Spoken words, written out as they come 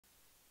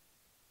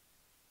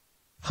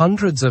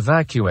Hundreds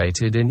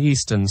evacuated in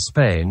eastern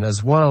Spain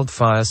as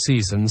wildfire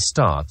season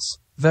starts,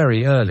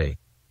 very early.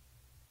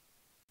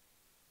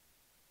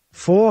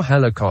 4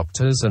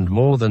 helicopters and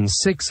more than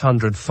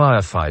 600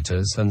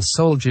 firefighters and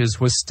soldiers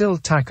were still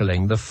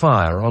tackling the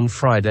fire on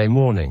Friday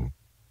morning,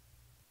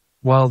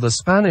 while the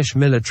Spanish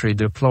military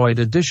deployed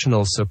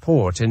additional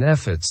support in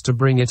efforts to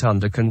bring it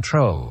under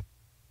control.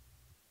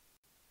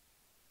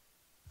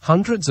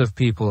 Hundreds of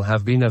people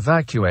have been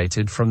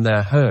evacuated from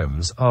their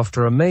homes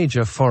after a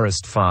major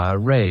forest fire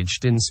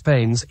raged in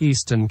Spain's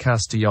eastern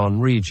Castellón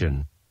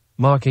region,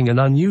 marking an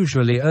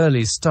unusually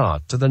early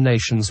start to the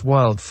nation's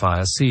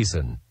wildfire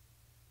season.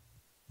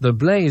 The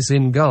blaze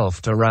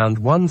engulfed around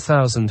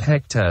 1,000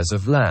 hectares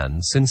of land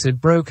since it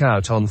broke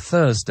out on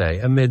Thursday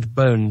amid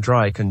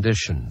bone-dry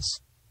conditions.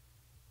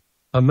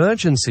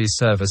 Emergency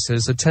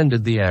services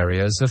attended the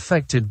areas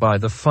affected by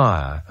the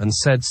fire and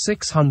said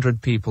 600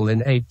 people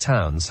in 8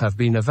 towns have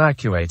been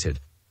evacuated,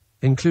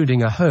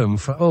 including a home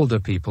for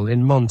older people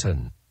in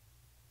Monton.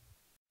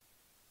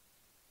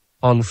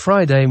 On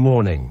Friday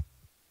morning,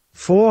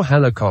 4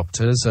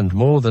 helicopters and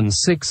more than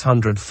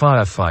 600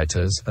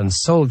 firefighters and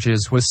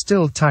soldiers were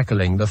still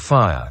tackling the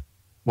fire,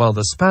 while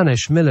the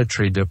Spanish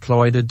military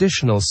deployed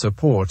additional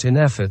support in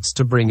efforts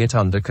to bring it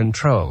under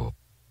control.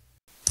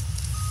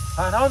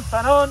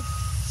 Panón,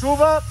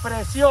 suba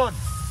presión,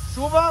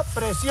 suba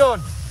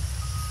presión.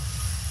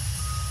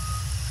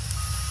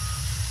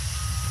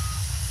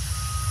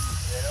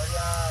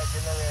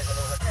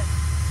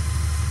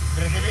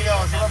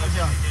 Precipitado, suba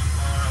presión.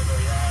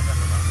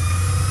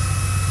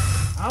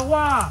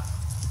 Agua.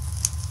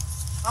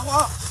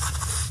 Agua.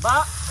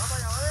 Va.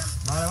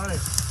 Vale, vale.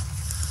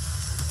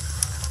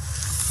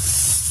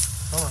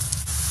 Toma.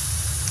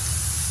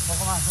 Un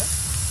poco más, ¿eh?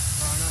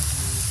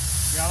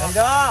 No,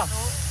 ya.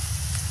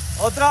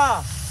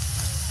 ¡Otra!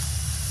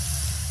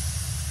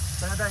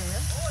 Espérate ahí,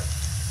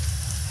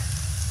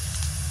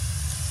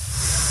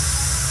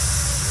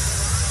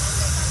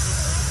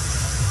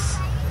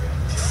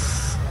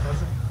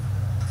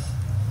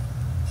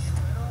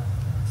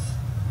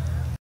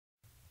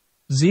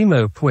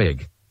 Ximo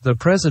Puig, the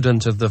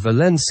president of the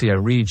Valencia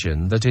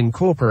region that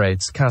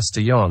incorporates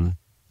Castellón,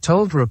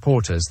 told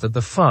reporters that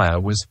the fire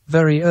was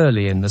very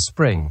early in the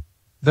spring,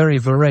 very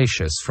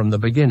voracious from the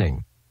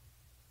beginning.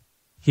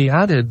 He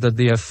added that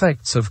the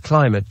effects of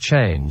climate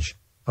change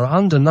are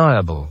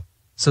undeniable,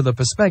 so the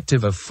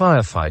perspective of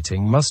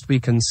firefighting must be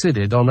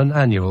considered on an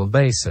annual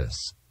basis.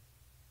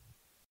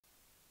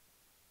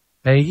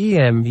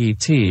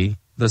 AEMET,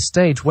 the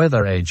state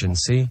weather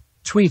agency,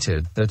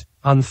 tweeted that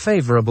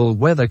unfavorable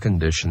weather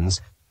conditions,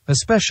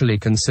 especially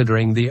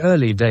considering the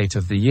early date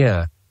of the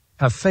year,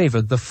 have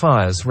favored the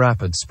fire's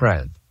rapid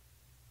spread.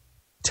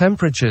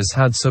 Temperatures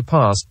had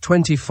surpassed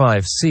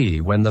 25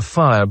 degrees when the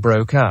fire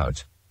broke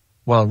out,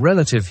 while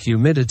relative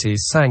humidity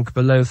sank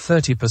below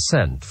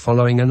 30%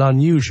 following an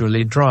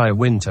unusually dry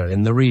winter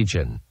in the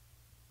region.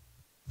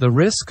 The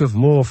risk of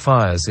more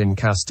fires in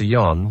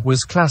Castellón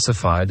was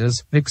classified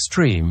as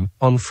extreme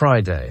on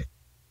Friday.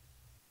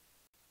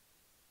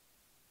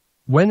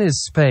 When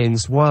is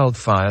Spain's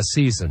wildfire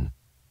season?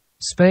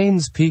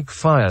 Spain's peak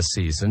fire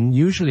season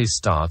usually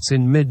starts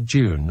in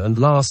mid-June and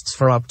lasts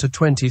for up to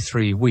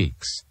 23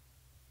 weeks.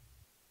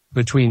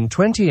 Between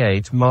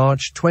 28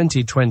 March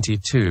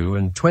 2022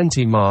 and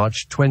 20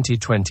 March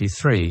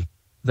 2023,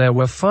 there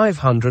were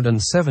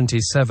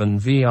 577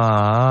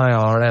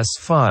 VIRS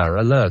fire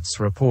alerts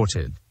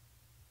reported,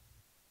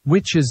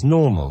 which is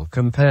normal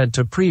compared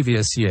to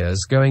previous years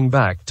going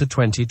back to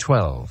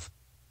 2012.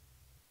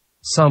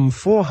 Some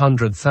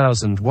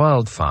 400,000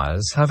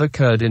 wildfires have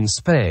occurred in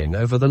Spain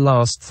over the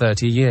last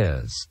 30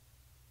 years.